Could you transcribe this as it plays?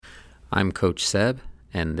I'm Coach Seb,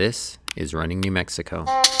 and this is Running New Mexico.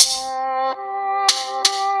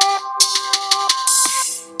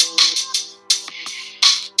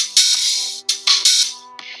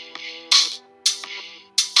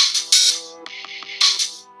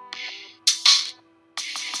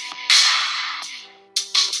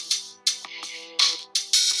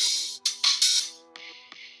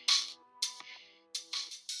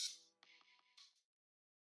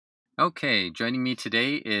 Okay, joining me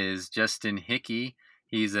today is Justin Hickey.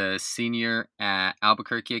 He's a senior at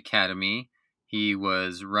Albuquerque Academy. He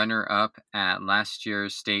was runner-up at last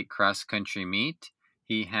year's state cross-country meet.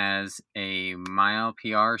 He has a mile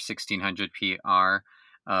PR, 1600 PR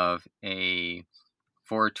of a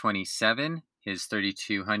 4:27. His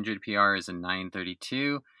 3200 PR is a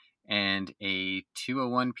 9:32, and a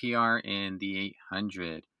 2:01 PR in the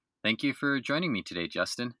 800. Thank you for joining me today,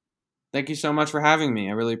 Justin. Thank you so much for having me.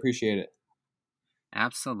 I really appreciate it.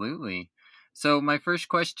 Absolutely. So my first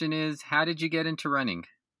question is, how did you get into running?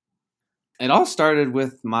 It all started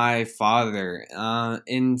with my father.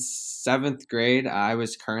 In seventh grade, I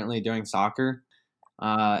was currently doing soccer,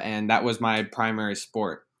 and that was my primary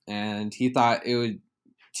sport. And he thought it would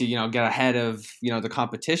to get ahead of the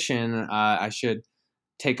competition. I should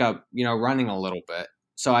take up running a little bit.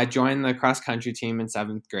 So I joined the cross country team in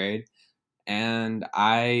seventh grade, and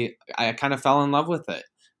I kind of fell in love with it.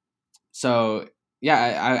 So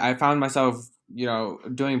yeah, I found myself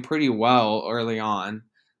doing pretty well early on.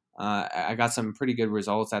 I got some pretty good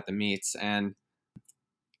results at the meets, and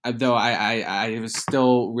though I was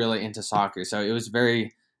still really into soccer, so it was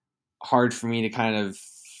very hard for me to kind of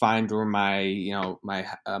find where my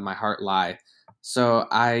heart lie. So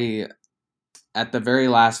I at the very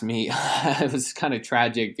last meet, it was kind of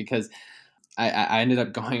tragic because I ended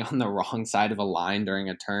up going on the wrong side of a line during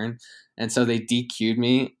a turn, and so they DQ'd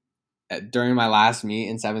me during my last meet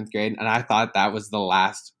in seventh grade, and I thought that was the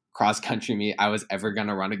last cross country meet I was ever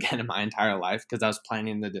gonna run again in my entire life because I was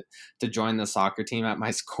planning to join the soccer team at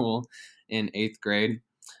my school in eighth grade.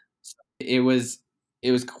 It was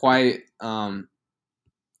quite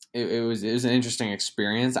it was an interesting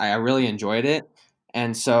experience. I really enjoyed it,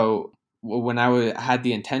 and so when had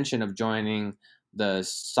the intention of joining the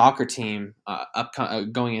soccer team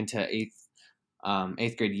going into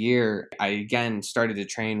eighth grade year, I again started to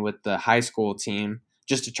train with the high school team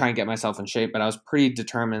just to try and get myself in shape. But I was pretty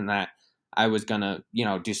determined that I was gonna,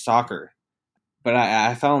 do soccer. But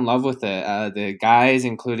I fell in love with it. The guys,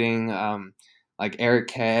 including like Eric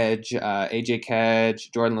Kedge, AJ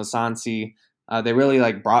Kedge, Jordan Lasansi, they really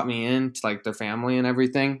like brought me in to like their family and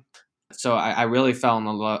everything. So I really fell in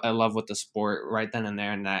love with the sport right then and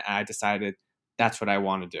there, and I decided that's what I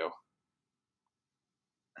want to do.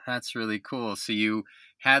 That's really cool. So you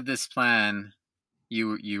had this plan.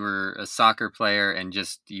 You were a soccer player and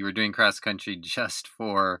just you were doing cross country just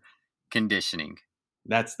for conditioning.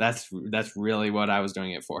 That's really what I was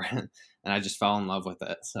doing it for, and I just fell in love with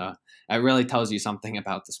it. So it really tells you something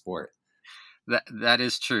about the sport. That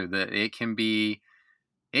is true. That it can be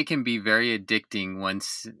very addicting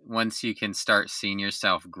once you can start seeing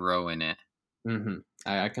yourself grow in it.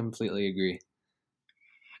 I completely agree.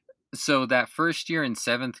 So that first year in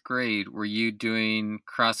seventh grade, were you doing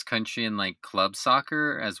cross country and like club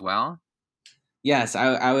soccer as well? Yes,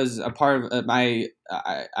 I was a part of I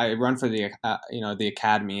run for the the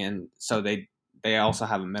academy, and so they also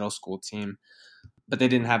have a middle school team, but they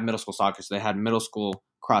didn't have middle school soccer, so they had middle school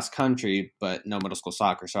cross country, but no middle school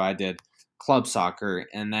soccer. So I did club soccer,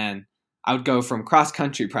 and then I would go from cross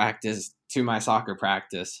country practice to my soccer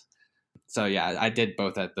practice. So yeah, I did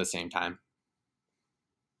both at the same time.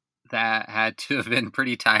 That had to have been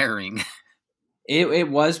pretty tiring. It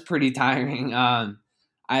was pretty tiring.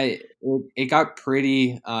 It got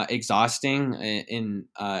pretty exhausting.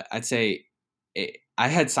 I'd say I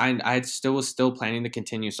had signed. I had still was still planning to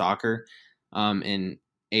continue soccer, in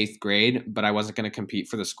eighth grade, but I wasn't going to compete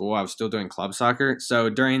for the school. I was still doing club soccer. So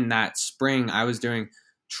during that spring, I was doing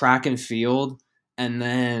track and field and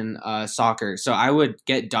then soccer. So I would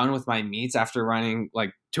get done with my meets after running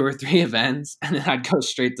like two or three events, and then I'd go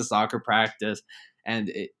straight to soccer practice, and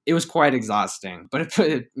it was quite exhausting, but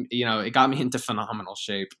it got me into phenomenal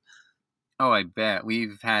shape. Oh, I bet.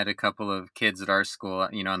 We've had a couple of kids at our school,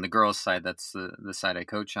 on the girls' side, that's the side I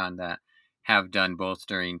coach on, that have done both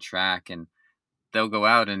during track, and they'll go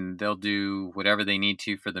out and they'll do whatever they need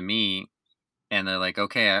to for the meet. And they're like,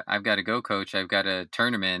 okay, I've got to go, coach. I've got a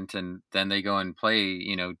tournament. And then they go and play,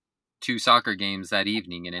 two soccer games that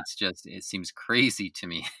evening. And it seems crazy to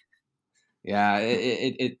me. Yeah,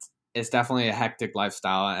 it's definitely a hectic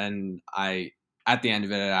lifestyle, and I at the end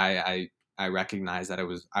of it, I I recognized that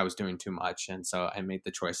I was doing too much, and so I made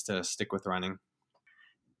the choice to stick with running.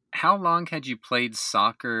 How long had you played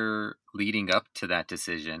soccer leading up to that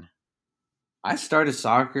decision? I started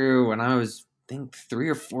soccer when I was, I think, 3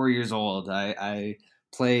 or 4 years old. I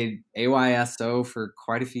played AYSO for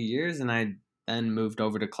quite a few years, and I then moved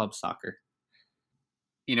over to club soccer.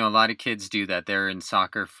 You know, a lot of kids do that. They're in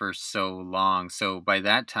soccer for so long. So by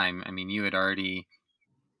that time, I mean, you had already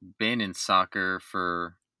been in soccer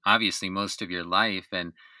for obviously most of your life,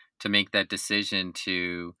 and to make that decision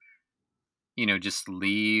to, just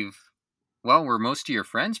leave, well, where most of your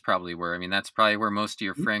friends probably were. I mean, that's probably where most of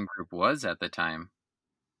your friend group was at the time.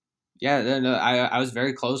 Yeah, no, I was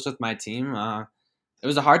very close with my team. It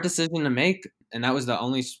was a hard decision to make, and that was the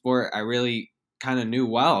only sport I really kind of knew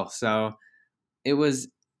well. So it was,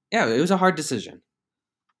 yeah, it was a hard decision.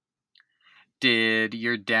 Did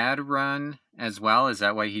your dad run as well? Is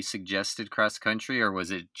that why he suggested cross country, or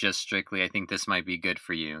was it just strictly, I think this might be good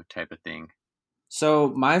for you type of thing? So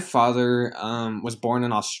my father was born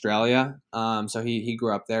in Australia. So he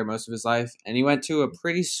grew up there most of his life, and he went to a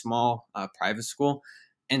pretty small private school,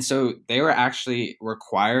 and so they were actually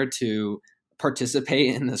required to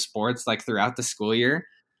participate in the sports like throughout the school year.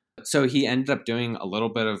 So he ended up doing a little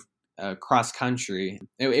bit of cross country.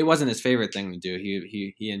 It wasn't his favorite thing to do.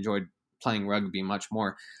 He enjoyed playing rugby much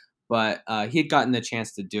more, but he had gotten the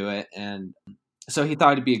chance to do it, and so he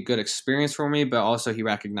thought it'd be a good experience for me. But also he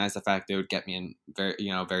recognized the fact that it would get me in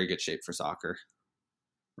very good shape for soccer.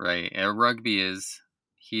 Right. Rugby is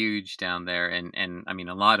huge down there, and I mean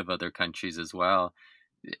a lot of other countries as well.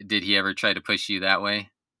 Did he ever try to push you that way?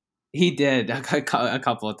 He did a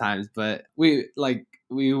couple of times, but we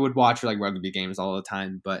would watch like rugby games all the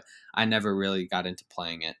time. But I never really got into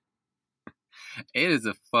playing it. It is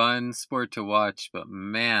a fun sport to watch, but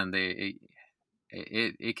man,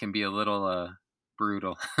 it can be a little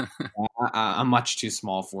brutal. I'm much too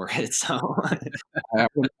small for it, so I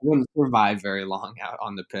wouldn't survive very long out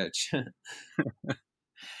on the pitch.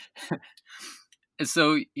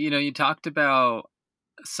 So, you talked about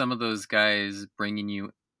some of those guys bringing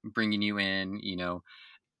you in,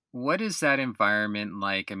 what is that environment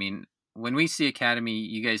like? I mean, when we see Academy,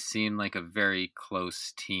 you guys seem like a very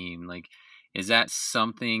close team. Like, is that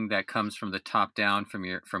something that comes from the top down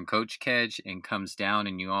from Coach Kedge and comes down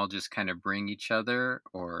and you all just kind of bring each other,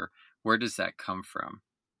 or where does that come from?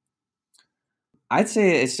 I'd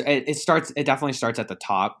say it definitely starts at the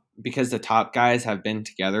top because the top guys have been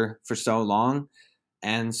together for so long,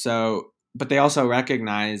 and so but they also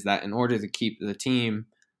recognize that in order to keep the team,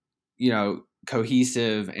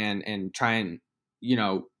 cohesive and try and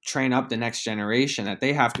train up the next generation, that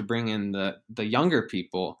they have to bring in the younger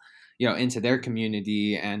people, into their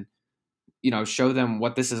community and show them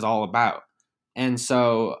what this is all about. And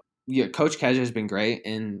so, yeah, Coach Kedge has been great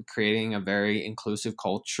in creating a very inclusive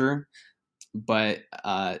culture, but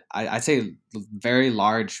I'd say a very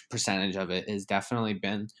large percentage of it has definitely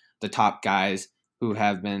been the top guys who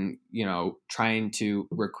have been, trying to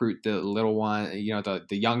recruit the little one,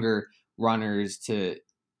 the younger runners to,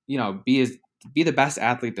 be the best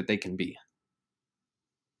athlete that they can be.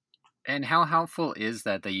 And how helpful is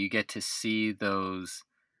that you get to see those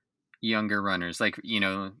younger runners? Like,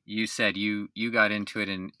 you said you got into it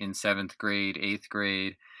in seventh grade, eighth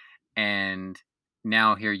grade, and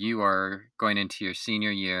now here you are going into your senior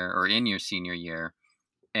year or in your senior year,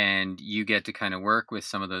 and you get to kind of work with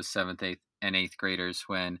some of those seventh, eighth, and eighth graders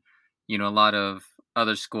when, a lot of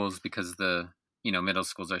other schools, because the, middle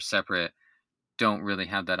schools are separate, don't really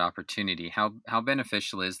have that opportunity. How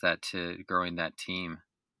beneficial is that to growing that team?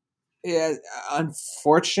 Yeah,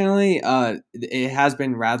 unfortunately, it has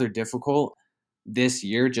been rather difficult this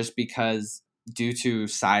year just because due to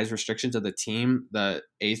size restrictions of the team, the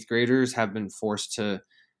eighth graders have been forced to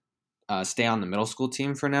stay on the middle school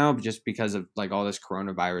team for now, just because of like all this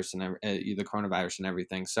coronavirus and the coronavirus and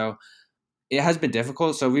everything. So it has been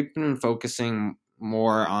difficult. So we've been focusing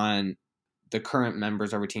more on the current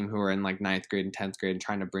members of our team who are in like ninth grade and 10th grade and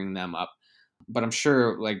trying to bring them up. But I'm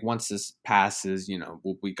sure like once this passes,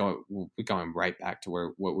 we'll be going right back to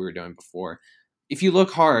where what we were doing before. If you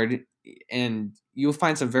look hard, and you'll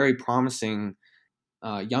find some very promising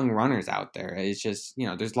young runners out there. It's just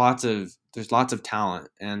there's lots of talent,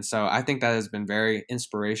 and so I think that has been very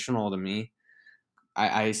inspirational to me.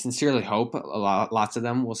 I sincerely hope lots of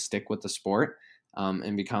them will stick with the sport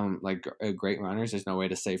and become like great runners. There's no way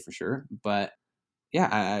to say for sure, but yeah,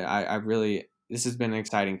 I really this has been an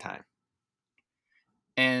exciting time.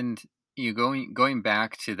 And you going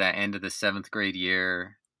back to that end of the seventh grade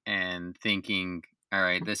year and thinking, all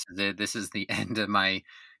right, this is it. This is the end of my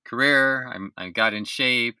career. I got in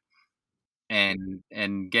shape.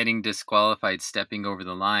 and getting disqualified stepping over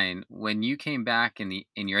the line. When you came back in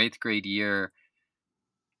your 8th grade year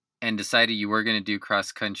and decided you were going to do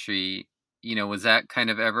cross country, was that kind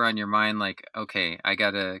of ever on your mind, like, okay, I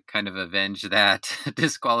got to kind of avenge that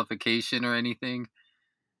disqualification or anything?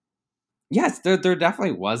 Yes, there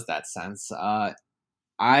definitely was that sense. I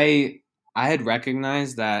I had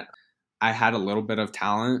recognized that I had a little bit of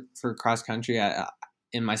talent for cross country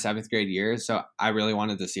in my 7th grade year, so I really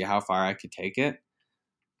wanted to see how far I could take it.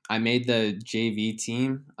 I made the JV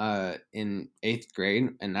team in 8th grade,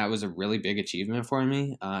 and that was a really big achievement for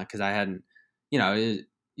me because I hadn't, you know,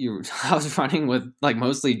 I was running with like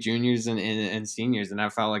mostly juniors and seniors, and I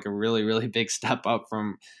felt like a really really big step up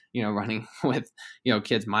from running with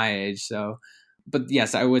kids my age. So, but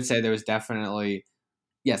yes, I would say there was definitely.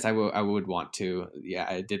 Yes, I would want to. Yeah,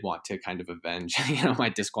 I did want to kind of avenge, my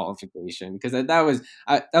disqualification because that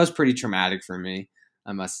was pretty traumatic for me.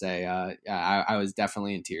 I must say. Yeah, I was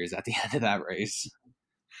definitely in tears at the end of that race.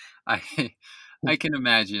 I I can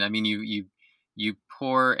imagine. I mean, you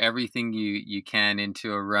pour everything you can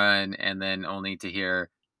into a run, and then only to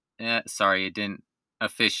hear, sorry, it didn't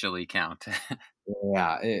officially count.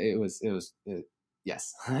 Yeah, yes, it was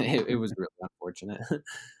really unfortunate.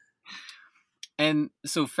 And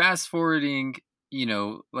so fast forwarding,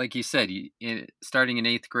 like you said, starting in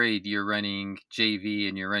 8th grade, you're running JV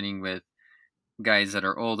and you're running with guys that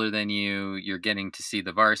are older than you. You're getting to see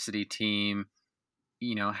the varsity team.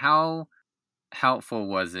 How helpful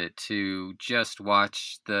was it to just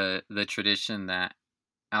watch the tradition that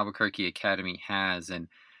Albuquerque Academy has? And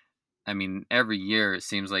I mean, every year it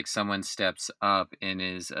seems like someone steps up and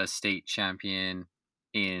is a state champion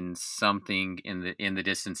in something in the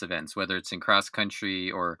distance events, whether it's in cross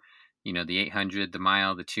country or the 800, the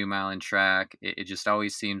mile, the 2 mile in track. It just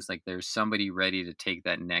always seems like there's somebody ready to take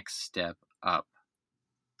that next step up.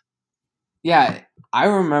 Yeah, I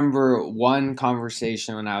remember one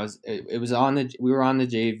conversation when it was on the we were on the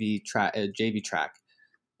JV track,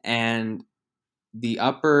 and the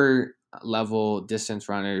upper level distance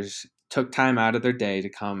runners took time out of their day to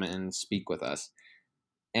come and speak with us.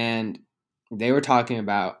 And they were talking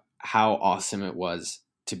about how awesome it was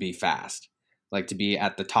to be fast, like to be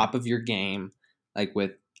at the top of your game, like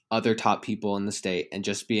with other top people in the state, and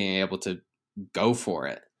just being able to go for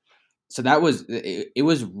it. So it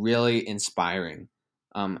was really inspiring,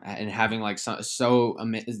 and having like so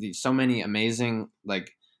many amazing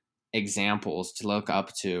like examples to look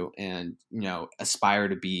up to and aspire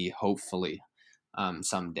to be, hopefully,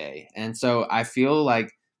 someday. And so I feel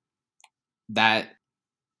like that,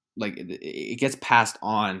 like, it gets passed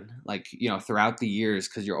on, like, throughout the years,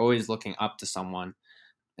 because you're always looking up to someone,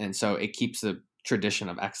 and so it keeps the tradition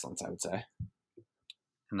of excellence, I would say.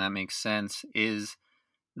 And that makes sense. Is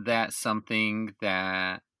that something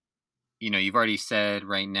that you've already said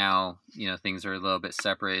right now, things are a little bit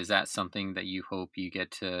separate. Is that something that you hope you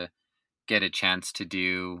get a chance to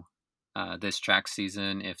do this track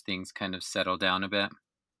season if things kind of settle down a bit?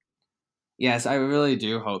 Yes, I really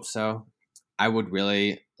do hope so. I would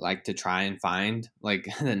really like to try and find like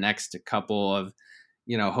the next couple of,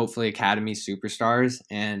 hopefully academy superstars,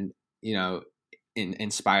 and you know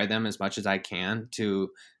inspire them as much as I can to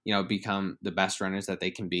become the best runners that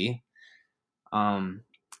they can be. Um,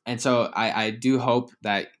 and so I do hope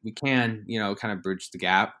that we can kind of bridge the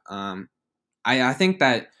gap. I think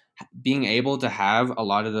that being able to have a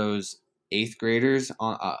lot of those 8th graders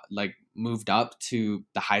on like moved up to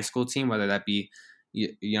the high school team, whether that be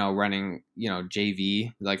running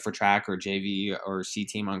JV like for track, or JV or C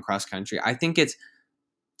team on cross country. I think it's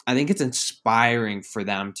inspiring for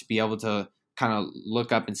them to be able to kind of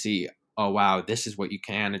look up and see, oh wow, this is what you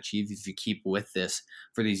can achieve if you keep with this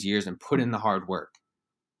for these years and put in the hard work.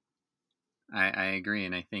 I agree,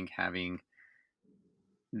 and I think having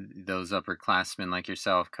those upperclassmen like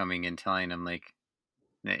yourself coming and telling them, like,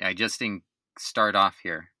 I just didn't start off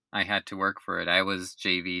here. I had to work for it. I was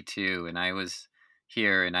JV too, and I was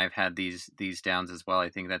here, and I've had these downs as well. I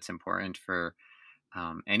think that's important for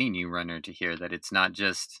any new runner to hear, that it's not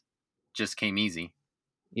just came easy.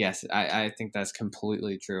 Yes, I think that's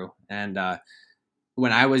completely true. And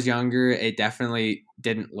when I was younger, it definitely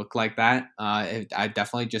didn't look like that. I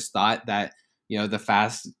definitely just thought that the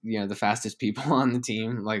fastest people on the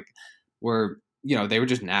team like were they were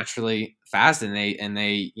just naturally fast, and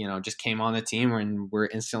they just came on the team and were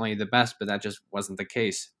instantly the best. But that just wasn't the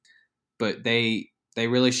case. But they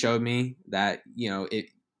really showed me that it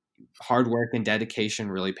hard work and dedication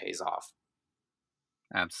really pays off.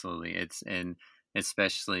 Absolutely. It's and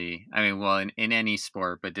especially, I mean, well, in any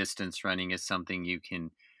sport, but distance running is something you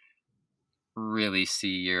can really see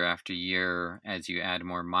year after year as you add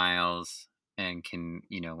more miles. and can,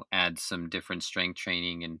 add some different strength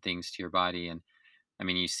training and things to your body. And I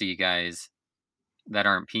mean, you see guys that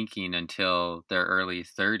aren't peaking until their early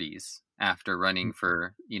 30s after running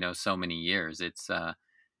for, so many years. It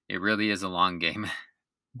really is a long game.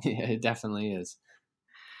 Yeah, it definitely is.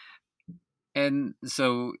 And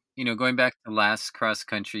so, going back to last cross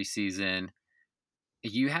country season,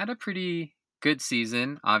 you had a pretty good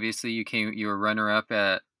season. Obviously, you were runner up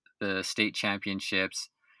at the state championships.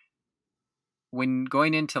 When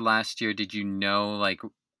going into last year, did you know like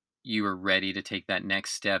you were ready to take that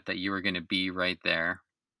next step, that you were going to be right there?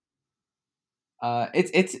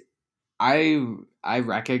 It's I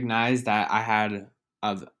recognize that I had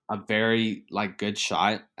a very like good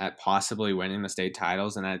shot at possibly winning the state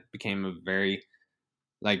titles, and that became a very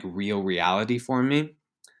like real reality for me.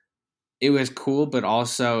 It was cool, but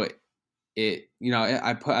also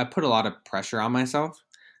I put a lot of pressure on myself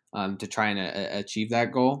to try and achieve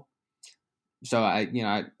that goal. So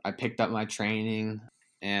I picked up my training,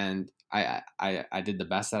 and I did the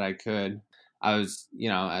best that I could. I was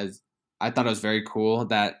as I thought it was very cool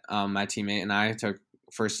that my teammate and I took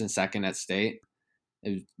first and second at state.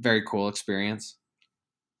 It was a very cool experience.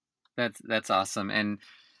 That's awesome. And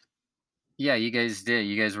yeah, you guys did.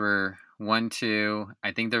 You guys were 1-2.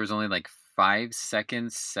 I think there was only like 5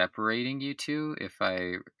 seconds separating you two, if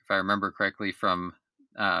I remember correctly from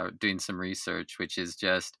doing some research, which is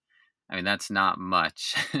just, I mean, that's not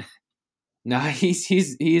much. No, he's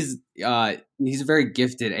a very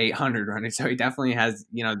gifted 800 runner, so he definitely has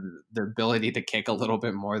the ability to kick a little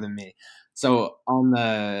bit more than me. So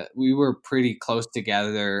we were pretty close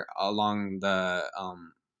together along the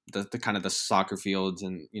kind of the soccer fields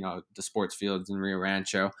and the sports fields in Rio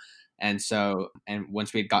Rancho, and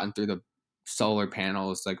once we had gotten through the solar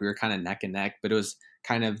panels, like we were kind of neck and neck, but it was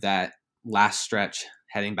kind of that last stretch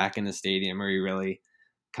heading back in the stadium where we really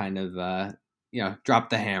kind of drop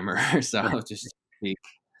the hammer. So just speak.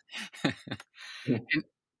 And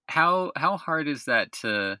how hard is that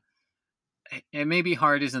to? And maybe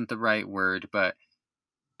hard isn't the right word, but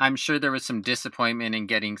I'm sure there was some disappointment in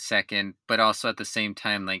getting second, but also at the same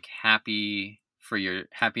time, like happiness for your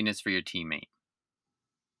teammate.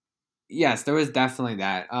 Yes, there was definitely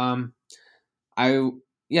that. I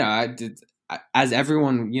I did as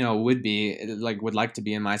everyone would be like would like to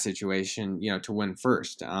be in my situation, to win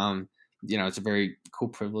first. It's a very cool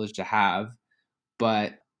privilege to have,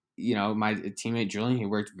 but my teammate Julian, he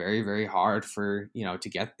worked very very hard for to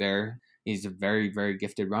get there. He's a very very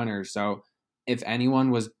gifted runner. So if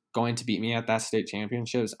anyone was going to beat me at that state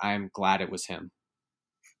championships, I'm glad it was him.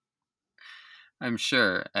 I'm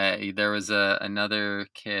sure. There was another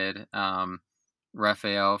kid,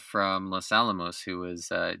 Rafael from Los Alamos, who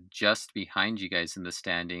was just behind you guys in the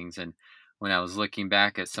standings. And when I was looking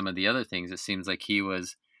back at some of the other things, it seems like he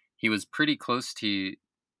was pretty close to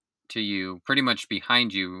you, pretty much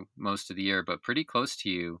behind you most of the year, but pretty close to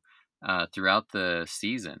you throughout the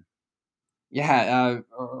season. Yeah,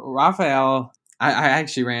 Raphael. I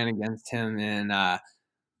actually ran against him in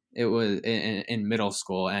it was in middle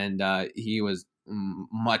school, and he was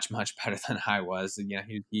much much better than I was.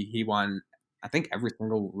 He won I think every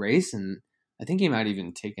single race, and I think he might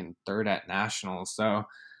even taken third at nationals. So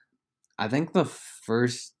I think the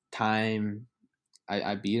first time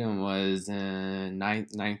I beat him was in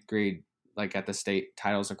ninth grade, like at the state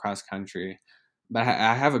titles across country. But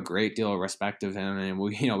I have a great deal of respect of him, and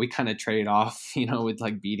we kind of trade off, with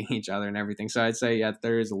like beating each other and everything. So I'd say yeah,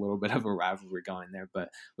 there is a little bit of a rivalry going there, but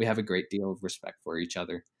we have a great deal of respect for each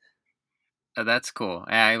other. That's cool.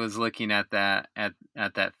 I was looking at that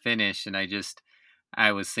finish, and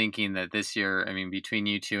I was thinking that this year, I mean, between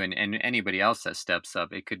you two and anybody else that steps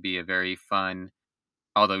up, it could be a very fun,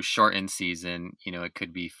 although shortened season. It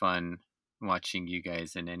could be fun watching you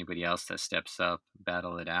guys and anybody else that steps up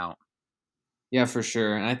battle it out. Yeah, for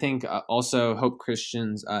sure. And I think also Hope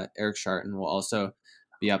Christian's Eric Sharton will also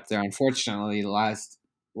be up there. Unfortunately, last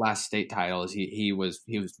state titles, he was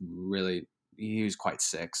really he was quite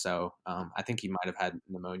sick. So I think he might have had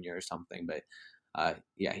pneumonia or something. But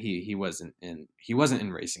yeah, he wasn't in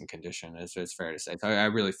racing condition. It's fair to say. So I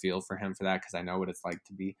really feel for him for that because I know what it's like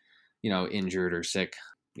to be injured or sick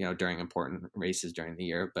during important races during the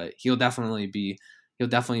year. But he'll definitely be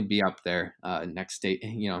up there next state.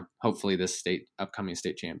 Hopefully this upcoming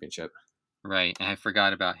state championship. Right. I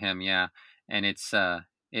forgot about him. Yeah. And it's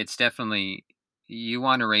definitely, you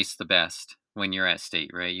want to race the best when you're at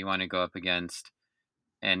state, right? You want to go up against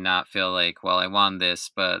and not feel like, well, I won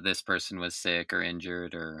this, but this person was sick or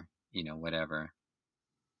injured or, whatever.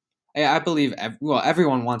 I believe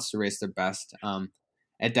everyone wants to race their best.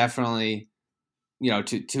 It definitely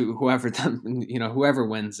to whoever whoever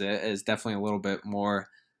wins it is definitely a little bit more,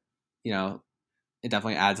 it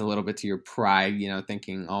definitely adds a little bit to your pride,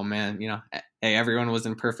 thinking, oh man, hey, everyone was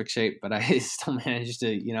in perfect shape, but I still managed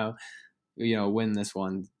to, win this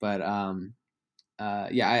one. But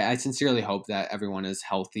yeah, I sincerely hope that everyone is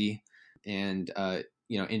healthy and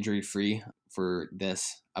injury free for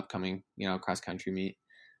this upcoming cross country meet,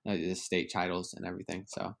 the state titles and everything.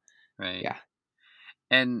 So Right. yeah.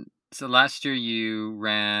 And so last year you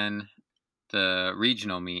ran the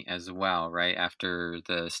regional meet as well, right? After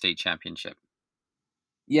the state championship.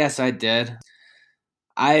 Yes, I did.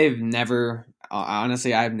 I've never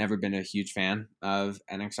been a huge fan of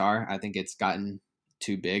NXR. I think it's gotten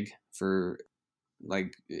too big for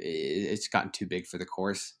it's gotten too big for the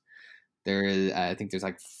course. I think there's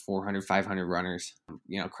like 400, 500 runners,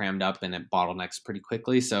 crammed up, and it bottlenecks pretty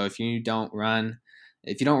quickly. So if you don't run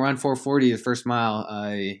 440 the first mile,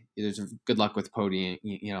 there's good luck with podium,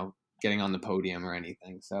 getting on the podium or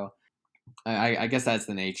anything. So I guess that's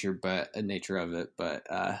the nature of it. But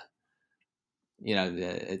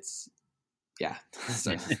it's yeah.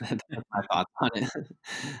 So Yeah. that's my thoughts on it.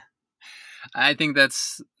 I think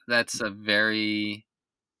that's a very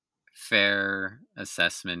fair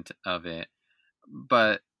assessment of it.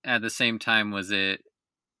 But at the same time, was it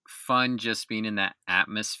fun just being in that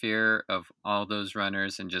atmosphere of all those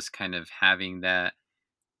runners and just kind of having that,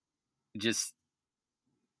 just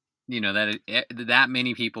that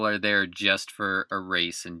many people are there just for a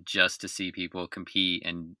race and just to see people compete,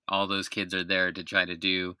 and all those kids are there to try to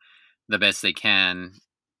do the best they can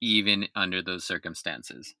even under those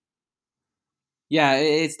circumstances. Yeah,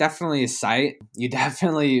 it's definitely a sight. You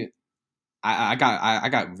definitely I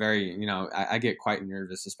got very, I get quite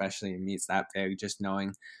nervous, especially in meets that big, just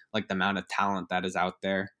knowing like the amount of talent that is out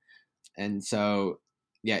there. And so,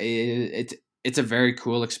 yeah, it's a very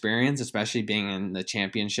cool experience, especially being in the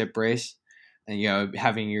championship race and,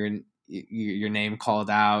 having your name called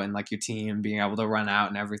out and like your team being able to run out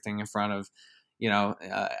and everything in front of,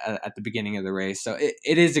 at the beginning of the race. So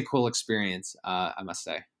it is a cool experience, I must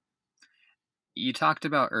say. You talked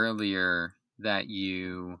about earlier that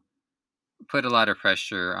you put a lot of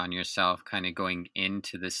pressure on yourself kind of going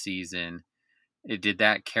into the season. Did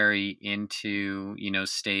that carry into,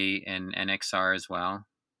 state and NXR as well?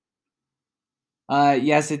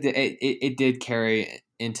 Yes, it did carry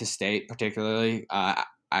into state, particularly.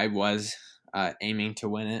 I was aiming to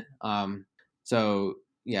win it. So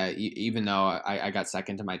yeah, even though I got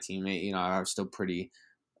second to my teammate, I was still pretty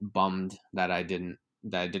bummed that I didn't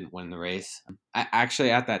win the race. Actually,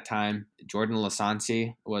 at that time, Jordan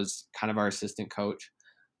Lasansi was kind of our assistant coach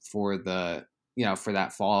for for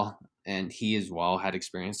that fall, and he as well had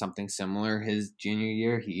experienced something similar his junior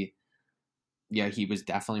year. He was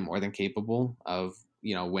definitely more than capable of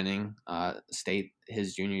winning state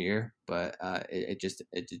his junior year, but it just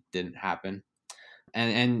didn't happen.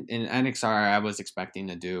 And in NXR, I was expecting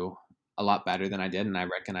to do a lot better than I did, and I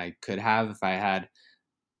reckon I could have if I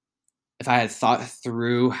had thought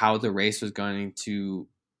through how the race was going to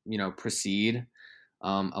proceed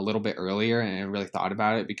a little bit earlier and really thought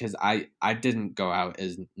about it, because I didn't go out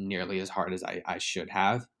as nearly as hard as I should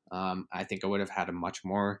have. I think I would have had a much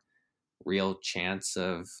more real chance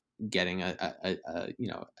of getting a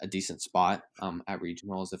decent spot at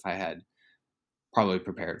regionals if I had probably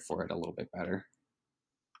prepared for it a little bit better.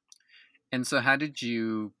 And so, how did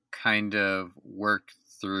you kind of work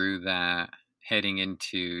through that heading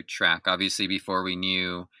into track? Obviously, before we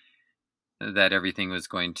knew that everything was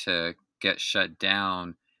going to get shut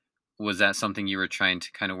down, was that something you were trying to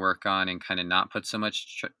kind of work on and kind of not put so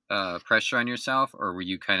much pressure on yourself, or were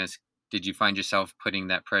you kind of, did you find yourself putting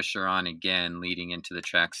that pressure on again leading into the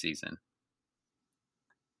track season?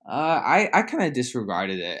 I kind of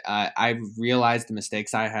disregarded it. I realized the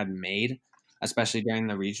mistakes I had made, especially during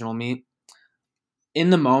the regional meet. In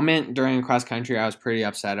the moment during cross country, I was pretty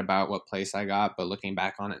upset about what place I got, but looking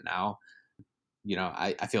back on it now,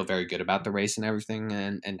 I feel very good about the race and everything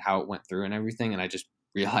and how it went through and everything. And I just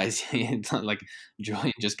realized like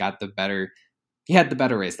Julian just got he had the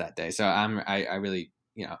better race that day. So I really,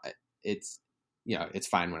 it's, it's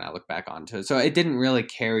fine when I look back onto it. So it didn't really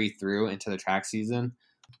carry through into the track season.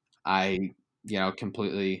 I,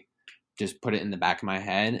 completely just put it in the back of my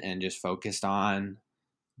head and just focused on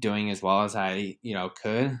doing as well as I,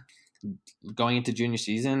 could. Going into junior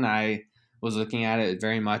season, I was looking at it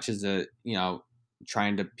very much as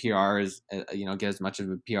trying to PR get as much of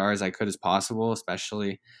a PR as I could as possible,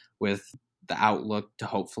 especially with the outlook to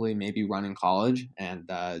hopefully maybe run in college. And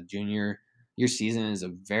junior year season is a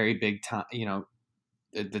very big time,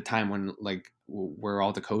 the time when like where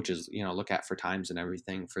all the coaches look at for times and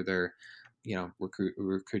everything for their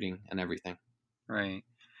recruiting and everything. Right.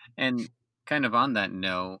 And kind of on that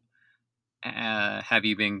note, have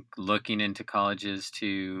you been looking into colleges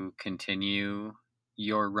to continue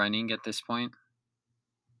your running at this point?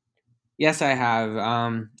 Yes, I have.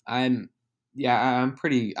 I'm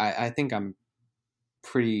pretty. I think I'm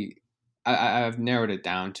pretty. I've narrowed it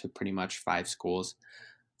down to pretty much 5 schools.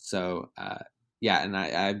 So yeah, and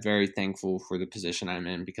I'm very thankful for the position I'm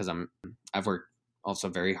in because I've worked also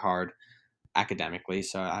very hard academically.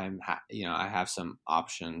 So I have some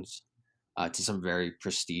options to some very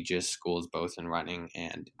prestigious schools, both in running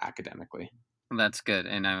and academically. That's good,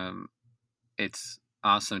 and it's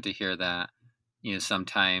awesome to hear that.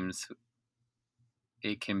 Sometimes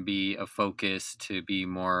it can be a focus to be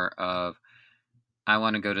more of, I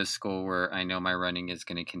want to go to school where I know my running is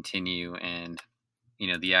going to continue, and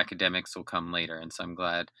the academics will come later. And so I'm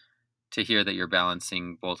glad to hear that you're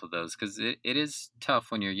balancing both of those, because it is tough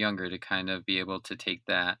when you're younger to kind of be able to take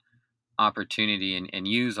that opportunity and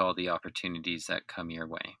use all the opportunities that come your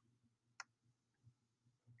way.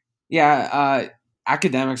 Yeah,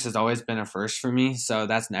 academics has always been a first for me, so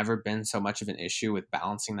that's never been so much of an issue with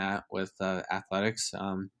balancing that with athletics.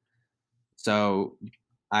 So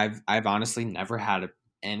I've honestly never had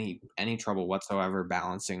any trouble whatsoever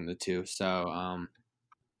balancing the two. So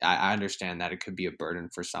I understand that it could be a burden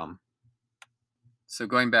for some. So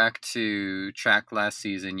going back to track last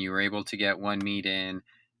season, you were able to get one meet in.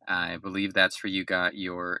 I believe that's where you got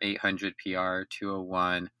your 800 PR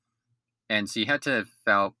 201. And so you had to have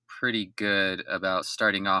felt pretty good about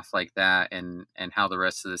starting off like that, and how the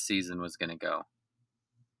rest of the season was going to go.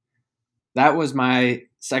 That was my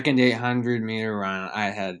second 800-meter run I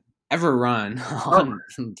had ever run Oh,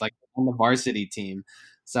 on the varsity team.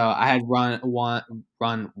 So I had run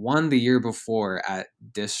one the year before at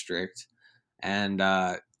district, and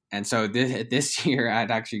so this year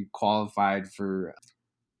I'd actually qualified for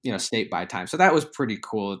state by time. So that was pretty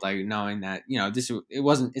cool, like knowing that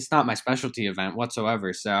it's not my specialty event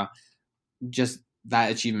whatsoever. So just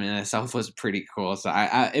that achievement in itself was pretty cool. So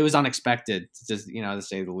it was unexpected, just to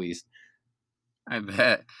say the least. I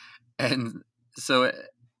bet. And so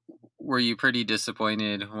were you pretty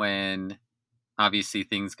disappointed when obviously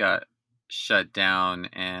things got shut down,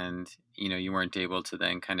 and you weren't able to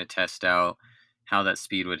then kind of test out how that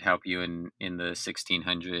speed would help you in the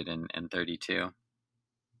 1600 and 32?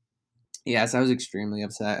 Yes, I was extremely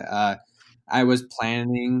upset. I was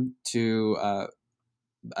planning to,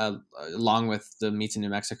 along with the meets in New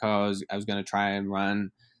Mexico, I was going to try and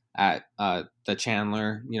run at the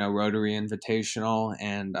Chandler, Rotary Invitational,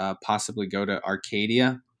 and possibly go to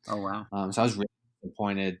Arcadia. Oh, wow. So I was really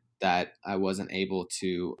disappointed that I wasn't able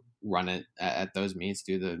to run it at those meets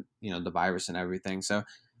due to the virus and everything. So,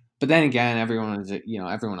 but then again,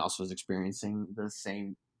 everyone else was experiencing the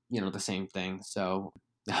same thing. So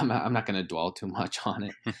I'm not going to dwell too much on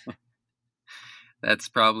it. That's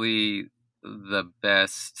probably the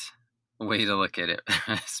best way to look at it,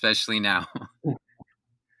 especially now.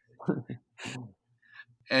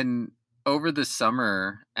 And over the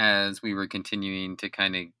summer, as we were continuing to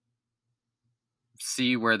kind of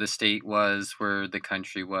see where the state was, where the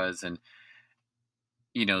country was, and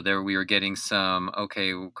there we were getting some,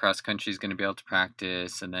 okay, cross country is going to be able to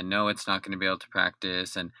practice, and then no, it's not going to be able to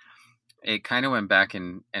practice, and it kind of went back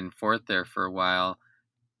and forth there for a while.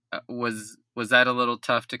 Was that a little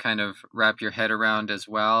tough to kind of wrap your head around as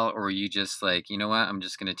well, or were you just like, you know what, I'm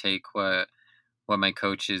just going to take what my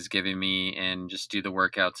coach is giving me and just do the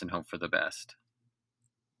workouts and hope for the best?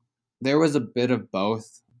 There was a bit of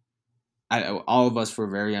both. All of us were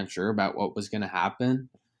very unsure about what was going to happen,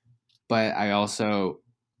 but I also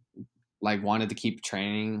like wanted to keep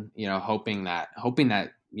training, hoping that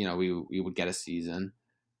we would get a season,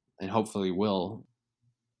 and hopefully will.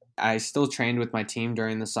 I still trained with my team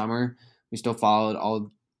during the summer. We still followed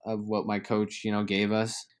all of what my coach, gave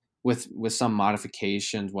us with some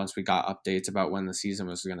modifications once we got updates about when the season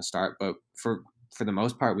was going to start. But for the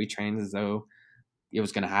most part, we trained as though it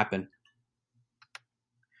was going to happen.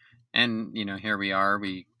 And here we are,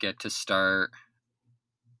 we get to start.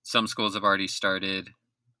 Some schools have already started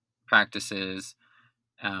practices.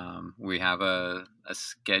 We have a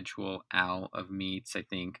schedule out of meets. I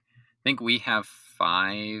think we have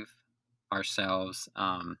 5 ourselves.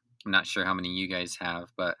 I'm not sure how many you guys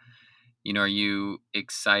have, but are you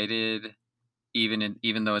excited,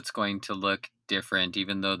 even though it's going to look different,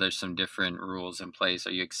 even though there's some different rules in place?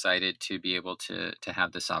 Are you excited to be able to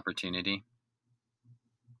have this opportunity?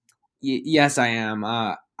 Yes, I am.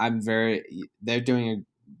 I'm very. They're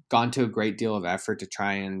gone to a great deal of effort to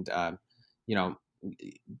try and you know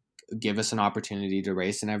give us an opportunity to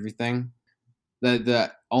race and everything.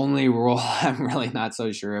 The only rule I'm really not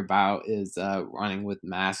so sure about is running with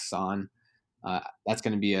masks on. That's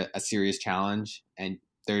going to be a serious challenge, and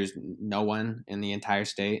there's no one in the entire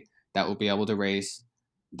state that will be able to race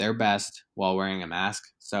their best while wearing a mask.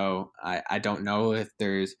 So I don't know if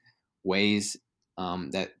there's ways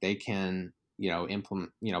that they can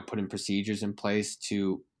implement put in procedures in place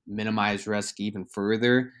to minimize risk even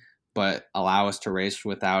further, but allow us to race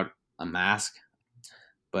without a mask.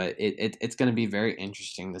 But it's going to be very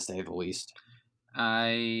interesting to say the least.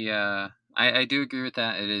 I do agree with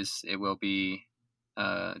that. It will be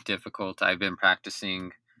difficult. I've been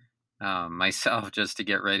practicing myself just to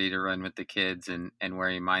get ready to run with the kids and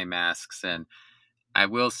wearing my masks. And I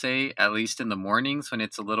will say, at least in the mornings when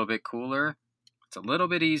it's a little bit cooler, it's a little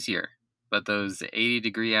bit easier. But those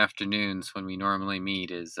 80-degree afternoons when we normally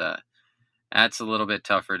meet is that's a little bit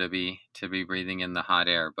tougher to be breathing in the hot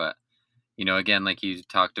air. But again, like you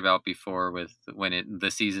talked about before, with when the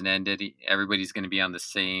season ended, everybody's going to be on the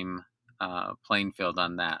same playing field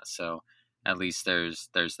on that. So at least there's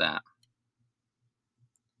that.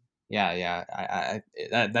 Yeah.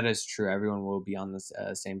 That is true. Everyone will be on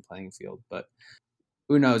the same playing field, but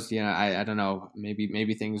who knows? I don't know.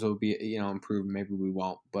 Maybe things will be improved. Maybe we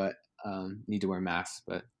won't, but need to wear masks.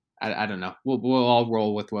 But I don't know. We'll all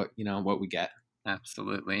roll with what we get.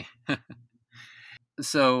 Absolutely.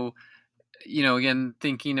 So again,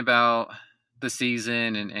 thinking about the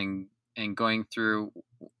season and going through,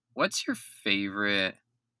 what's your favorite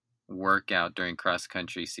workout during cross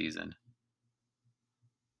country season?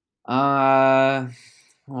 Uh,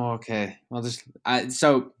 okay. Well,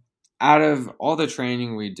 so out of all the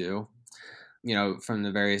training we do, from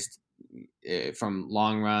the various from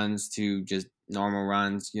long runs to just normal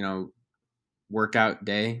runs, workout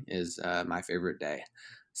day is my favorite day.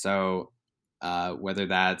 So whether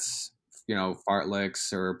that's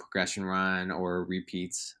fartleks or progression run or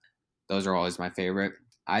repeats, those are always my favorite.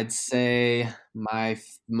 I'd say my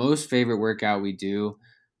most favorite workout we do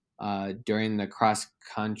during the cross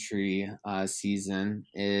country season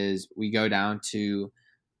is we go down to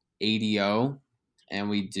ADO and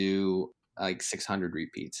we do like 600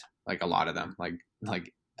 repeats, like a lot of them, like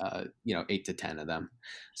 8 to 10 of them.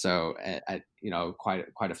 So at quite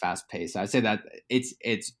a fast pace. I'd say that it's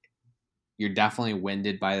you're definitely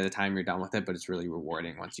winded by the time you're done with it, but it's really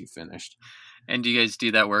rewarding once you've finished. And do you guys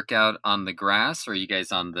do that workout on the grass, or are you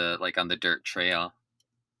guys on the dirt trail?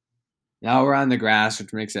 Now we're on the grass,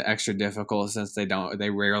 which makes it extra difficult since they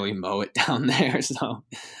rarely mow it down there. So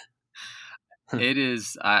It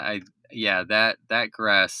is. Yeah, that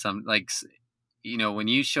grass. When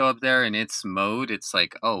you show up there and it's mowed, it's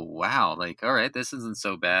like, oh wow, like all right, this isn't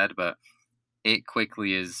so bad, but it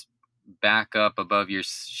quickly is back up above your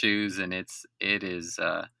shoes, and it is.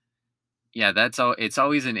 Yeah, that's all. It's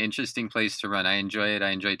always an interesting place to run. I enjoy it.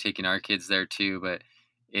 I enjoy taking our kids there too, but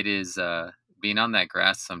it is being on that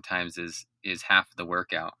grass sometimes is half the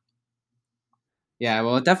workout. yeah,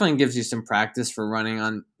 well, it definitely gives you some practice for running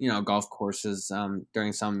on golf courses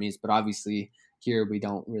during some meets, but obviously here we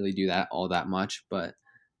don't really do that all that much. But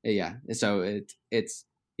yeah, so it's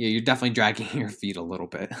yeah, you're definitely dragging your feet a little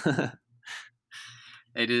bit.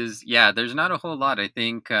 It is. Yeah, there's not a whole lot. I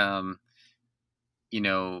think you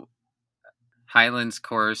know Highlands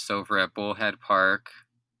course over at Bullhead Park,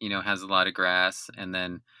 has a lot of grass, and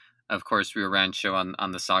then of course Rio Rancho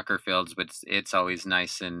on the soccer fields, but it's always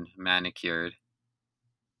nice and manicured.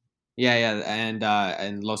 Yeah,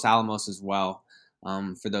 and Los Alamos as well.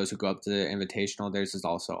 For those who go up to the Invitational, theirs is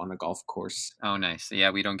also on a golf course. Oh, nice. Yeah,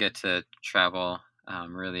 we don't get to travel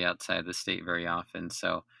really outside the state very often,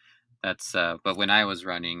 so that's. But when I was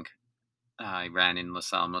running, I ran in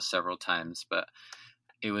Los Alamos several times, but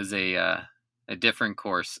it was a different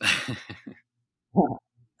course.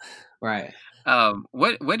 Right.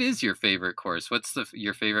 What is your favorite course? What's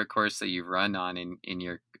your favorite course that you've run on in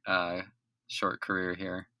your short career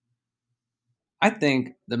here? I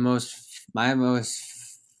think my most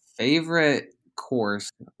favorite course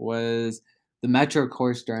was the Metro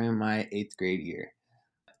course during my 8th grade year.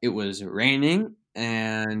 It was raining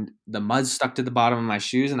and the mud stuck to the bottom of my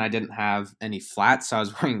shoes, and I didn't have any flats, so I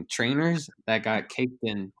was wearing trainers that got caked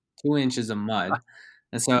in 2 inches of mud.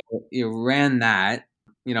 And so you ran that,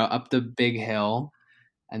 up the big hill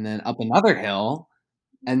and then up another hill,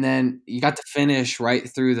 and then you got to finish right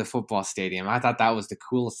through the football stadium. I thought that was the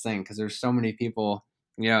coolest thing because there's so many people,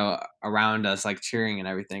 around us like cheering and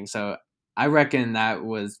everything. So I reckon that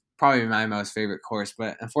was probably my most favorite course.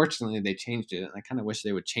 But unfortunately, they changed it, and I kind of wish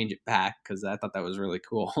they would change it back because I thought that was really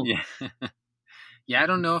cool. Yeah, yeah. I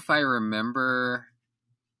don't know if I remember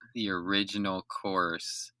the original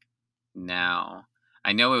course now.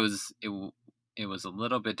 I know it it was a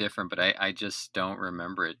little bit different, but I just don't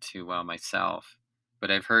remember it too well myself. But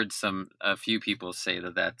I've heard a few people say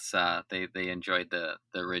that they enjoyed the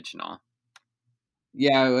original.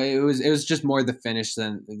 Yeah, it was just more the finish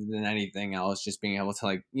than anything else. Just being able to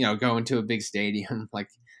like go into a big stadium like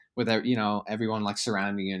with everyone like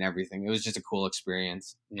surrounding you and everything. It was just a cool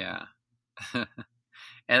experience. Yeah.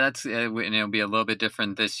 And and it'll be a little bit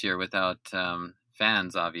different this year without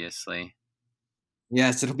fans, obviously.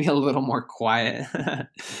 Yes, it'll be a little more quiet.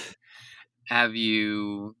 Have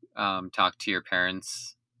you talked to your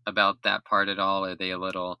parents about that part at all? Are they a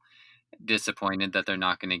little disappointed that they're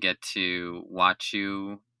not going to get to watch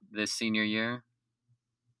you this senior year?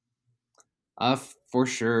 For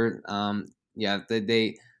sure. Yeah,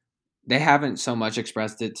 they haven't so much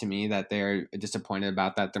expressed it to me that they're disappointed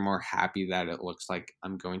about that. They're more happy that it looks like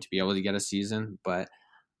I'm going to be able to get a season, but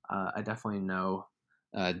I definitely know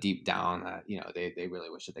deep down that they really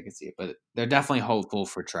wish that they could see it. But they're definitely hopeful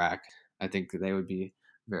for track. I think they would be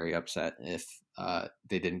very upset if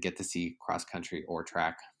they didn't get to see cross country or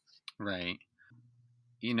track. Right.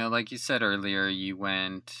 Like you said earlier, you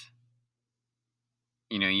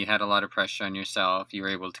had a lot of pressure on yourself. You were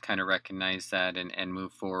able to kind of recognize that and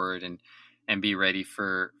move forward and be ready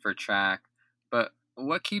for track. But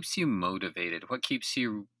what keeps you motivated? What keeps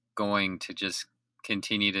you going to just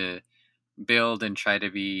continue to build and try to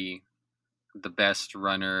be the best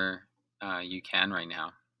runner you can right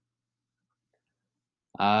now?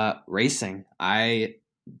 Racing.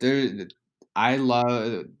 There I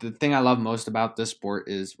love the thing I love most about this sport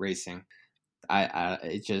is racing.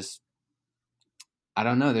 It just I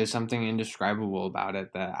don't know. There's something indescribable about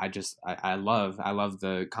it that I love. I love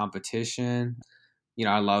the competition.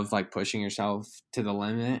 I love like pushing yourself to the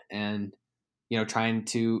limit and trying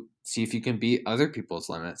to see if you can beat other people's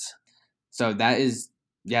limits. So that is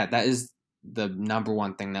the number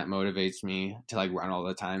one thing that motivates me to like run all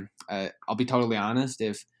the time. I'll be totally honest.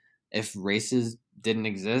 If races didn't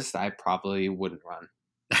exist, I probably wouldn't run.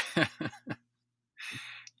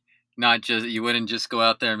 Not just you wouldn't just go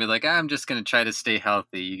out there and be like, I'm just gonna try to stay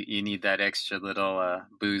healthy. You need that extra little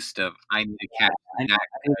boost of I need to catch I, that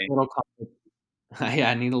I need a little yeah,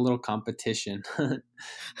 I need a little competition. guy.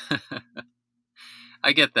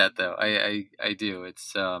 I get that though. I do.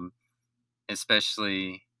 It's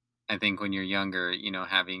especially I think when you're younger,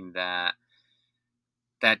 having that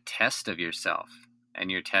test of yourself and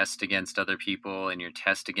your test against other people and your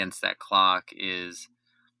test against that clock is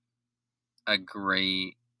a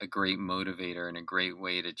great motivator and a great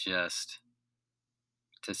way to just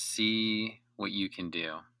to see what you can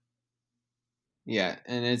do. Yeah,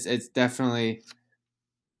 and it's definitely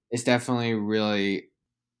really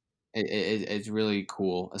it's really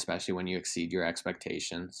cool, especially when you exceed your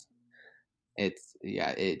expectations. It's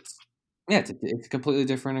a completely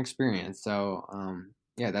different experience. So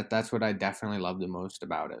yeah, that's what I definitely love the most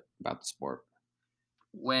about the sport.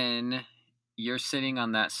 When you're sitting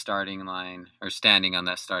on that starting line or standing on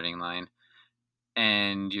that starting line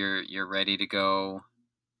and you're ready to go,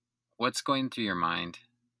 what's going through your mind?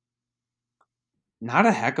 Not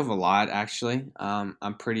a heck of a lot, actually. I'm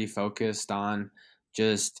pretty focused on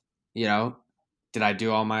just, you know, did I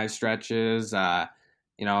do all my stretches? Am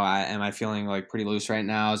I feeling like pretty loose right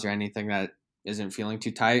now? Is there anything that isn't feeling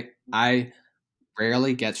too tight? I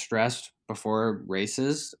rarely get stressed before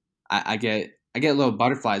races. I get little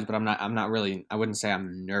butterflies, but I'm not really. I wouldn't say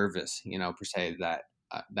I'm nervous, per se that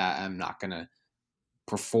I'm not gonna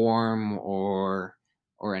perform or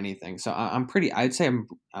anything. So I'm pretty. I'd say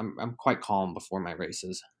I'm quite calm before my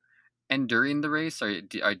races. And during the race,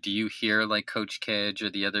 do you hear like Coach Kedge or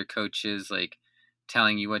the other coaches like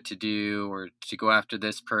telling you what to do or to go after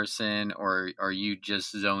this person, or are you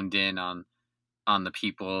just zoned in on the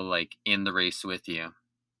people like in the race with you?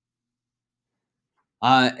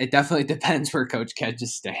 It definitely depends where Coach Kedge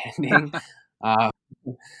is standing. Uh,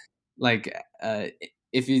 like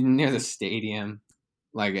if you're near the stadium,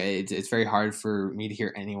 like it's very hard for me to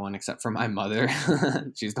hear anyone except for my mother.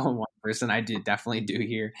 She's the one person I do definitely do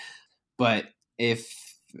hear. But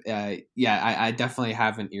if yeah, I definitely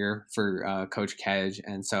have an ear for Coach Kedge,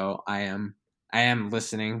 and so I am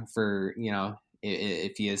listening for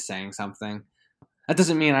if he is saying something. That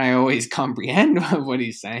doesn't mean I always comprehend what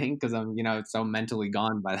he's saying because I'm so mentally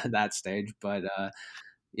gone by that stage. But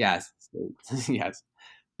yes, yes.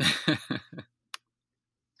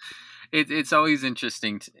 It's always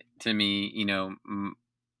interesting to me,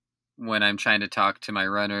 when I'm trying to talk to my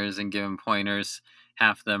runners and give them pointers.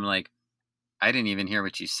 Half of them like, I didn't even hear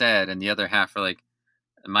what you said, and the other half are like,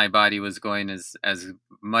 my body was going as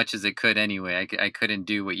much as it could anyway. I couldn't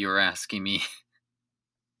do what you were asking me.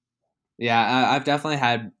 Yeah, I've definitely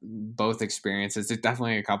had both experiences. There's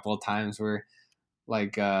definitely a couple of times where,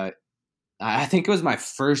 like, I think it was my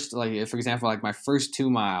first, like, for example, like my first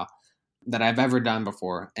 2 mile that I've ever done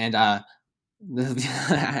before, and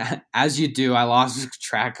as you do, I lost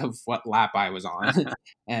track of what lap I was on,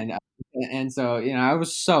 and so I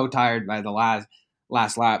was so tired by the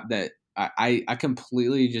last lap that I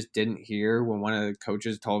completely just didn't hear when one of the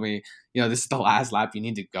coaches told me, this is the last lap, you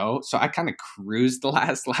need to go. So I kind of cruised the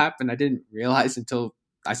last lap, and I didn't realize until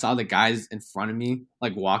I saw the guys in front of me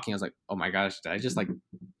like walking. I was like, oh my gosh, did I just like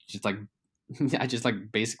I just like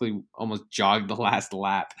basically almost jogged the last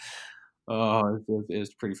lap. Oh, it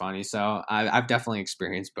was pretty funny. So I've definitely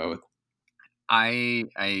experienced both. I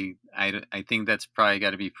think that's probably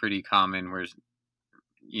got to be pretty common where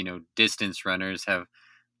distance runners have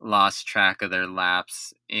lost track of their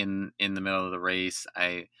laps in the middle of the race.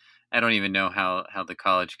 I don't even know how the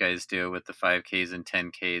college guys do it with the 5Ks and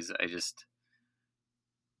 10Ks.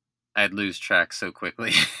 I'd lose track so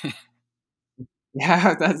quickly.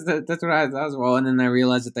 Yeah, that's what I thought as well. And then I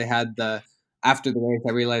realized that they had the after the race,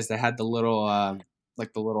 I realized they had the little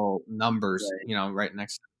like the little numbers, Right. right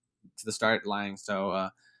next to the start line. So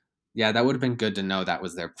yeah, that would have been good to know that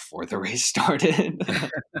was there before the race started.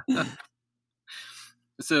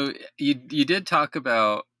 So you did talk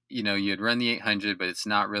about you'd run the 800, but it's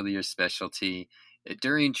not really your specialty.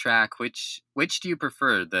 During track, which do you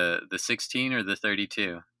prefer, the 16 or the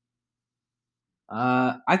 32?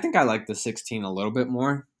 I think I like the 16 a little bit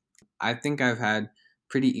more. I think I've had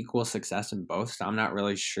pretty equal success in both, so I'm not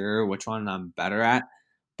really sure which one I'm better at.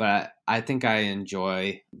 But I think I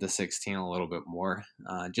enjoy the 16 a little bit more,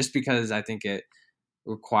 just because I think it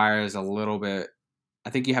requires a little bit. I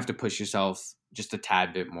think you have to push yourself just a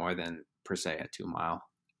tad bit more than per se a 2 mile.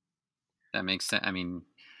 That makes sense. I mean,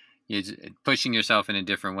 you're pushing yourself in a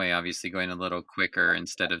different way, obviously going a little quicker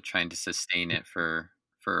instead of trying to sustain it for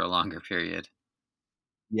a longer period.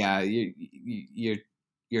 Yeah,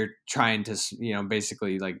 you're trying to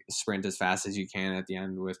basically like sprint as fast as you can at the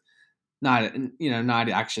end with not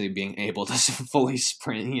actually being able to fully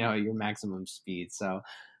sprint your maximum speed. So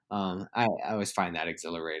I always find that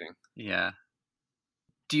exhilarating. Yeah.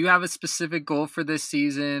 Do you have a specific goal for this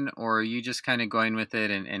season, or are you just kind of going with it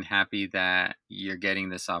and happy that you're getting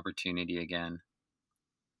this opportunity again?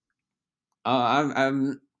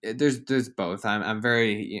 There's both. I'm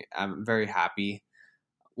very happy.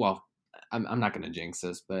 Well, I'm not going to jinx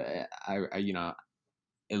this, but I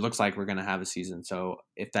it looks like we're going to have a season. So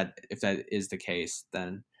if that is the case,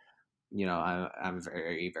 then I'm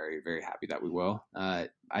very very very happy that we will.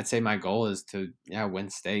 I'd say my goal is to win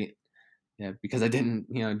state. Yeah, because I didn't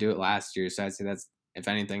do it last year, so I'd say that's, if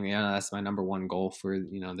anything, that's my number one goal for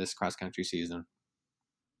this cross country season.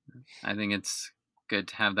 I think it's good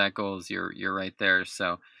to have that goal. As you're right there,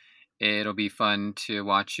 so it'll be fun to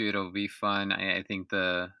watch you. It'll be fun. I think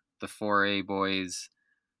the 4A boys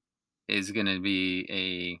is going to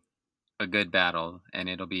be a good battle, and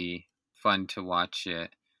it'll be fun to watch it,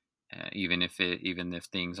 even if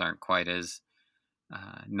things aren't quite as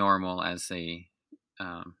normal as a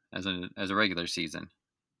regular season.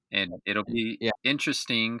 And it'll be Yeah.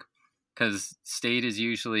 interesting because state is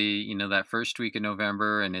usually that first week of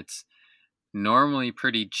November, and it's normally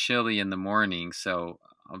pretty chilly in the morning. So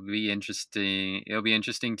it'll be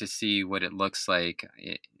interesting to see what it looks like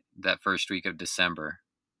that first week of December.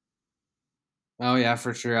 Oh yeah,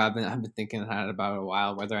 for sure. I've been thinking that about a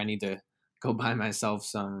while, whether I need to go buy myself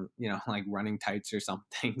some, like running tights or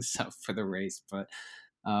something so for the race. But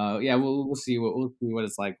yeah, we'll see what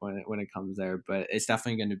it's like when it comes there. But it's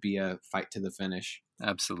definitely going to be a fight to the finish.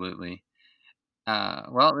 Absolutely.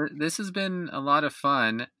 Well, this has been a lot of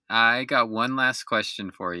fun. I got one last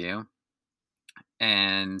question for you,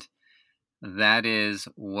 and that is,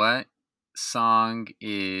 what song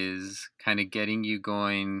is kind of getting you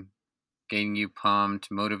going, getting you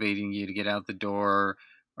pumped, motivating you to get out the door,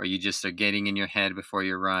 or you just are getting in your head before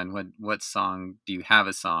you run? What song, do you have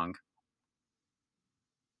a song?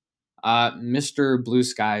 Mr. Blue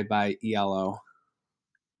Sky by ELO,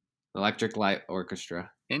 Electric Light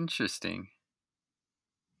Orchestra. Interesting.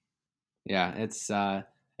 Yeah, it's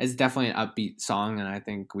definitely an upbeat song, and I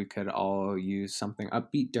think we could all use something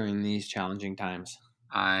upbeat during these challenging times.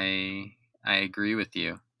 I agree with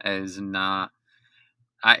you. That is not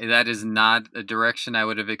a direction I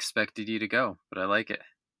would have expected you to go, but I like it.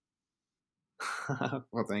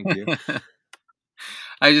 Well, thank you.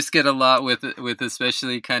 I just get a lot with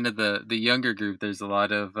especially kind of the younger group. There's a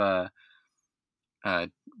lot of uh,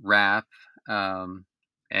 rap, um,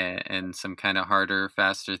 and some kind of harder,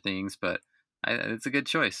 faster things, but it's a good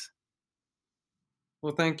choice.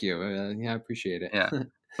 Well, thank you. Yeah, I appreciate it. Yeah,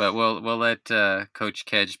 but we'll let Coach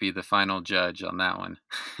Kedge be the final judge on that one.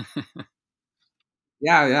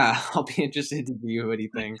 Yeah, yeah. I'll be interested to view what he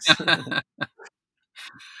thinks.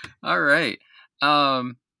 All right.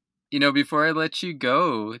 Before I let you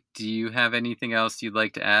go, do you have anything else you'd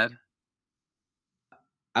like to add?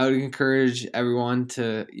 I would encourage everyone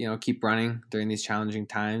to, keep running during these challenging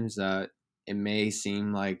times. It may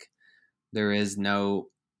seem like there is no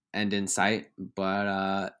end in sight,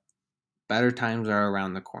 but better times are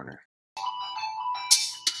around the corner.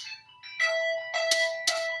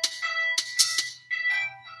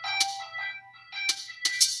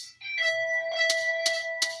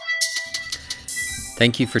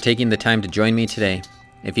 Thank you for taking the time to join me today.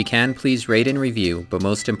 If you can, please rate and review, but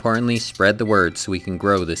most importantly, spread the word so we can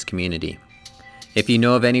grow this community. If you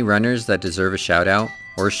know of any runners that deserve a shout out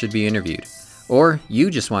or should be interviewed, or you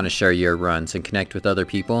just want to share your runs and connect with other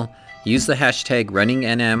people, use the hashtag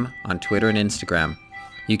RunningNM on Twitter and Instagram.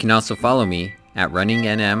 You can also follow me at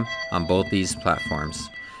RunningNM on both these platforms.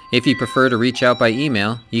 If you prefer to reach out by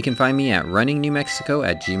email, you can find me at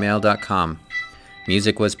runningnewmexico@gmail.com.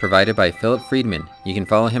 Music was provided by Philip Friedman. You can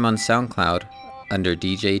follow him on SoundCloud under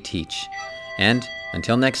DJ Teach. And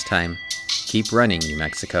until next time, keep running, New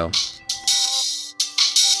Mexico.